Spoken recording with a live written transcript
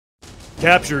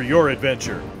Capture your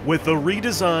adventure with the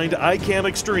redesigned i-KAM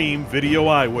Xtreme Video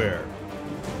Eyewear.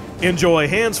 Enjoy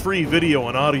hands-free video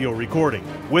and audio recording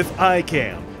with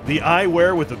i-KAM, the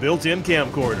eyewear with the built-in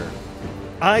camcorder.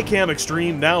 i-KAM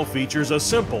Xtreme now features a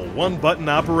simple one-button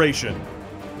operation.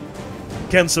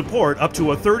 Can support up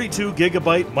to a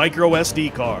 32GB micro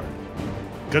SD card.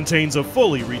 Contains a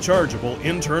fully rechargeable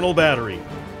internal battery.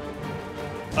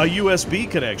 A USB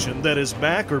connection that is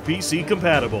Mac or PC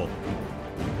compatible.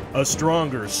 A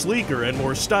stronger, sleeker, and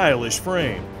more stylish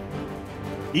frame.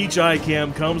 Each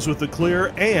i-KAM comes with a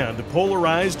clear and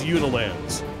polarized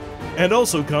unilens, and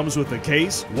also comes with a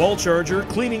case, wall charger,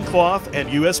 cleaning cloth, and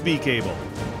USB cable.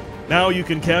 Now you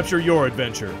can capture your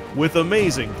adventure with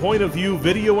amazing point-of-view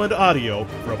video and audio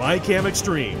from i-KAM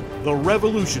Xtreme, the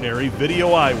revolutionary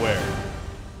video eyewear.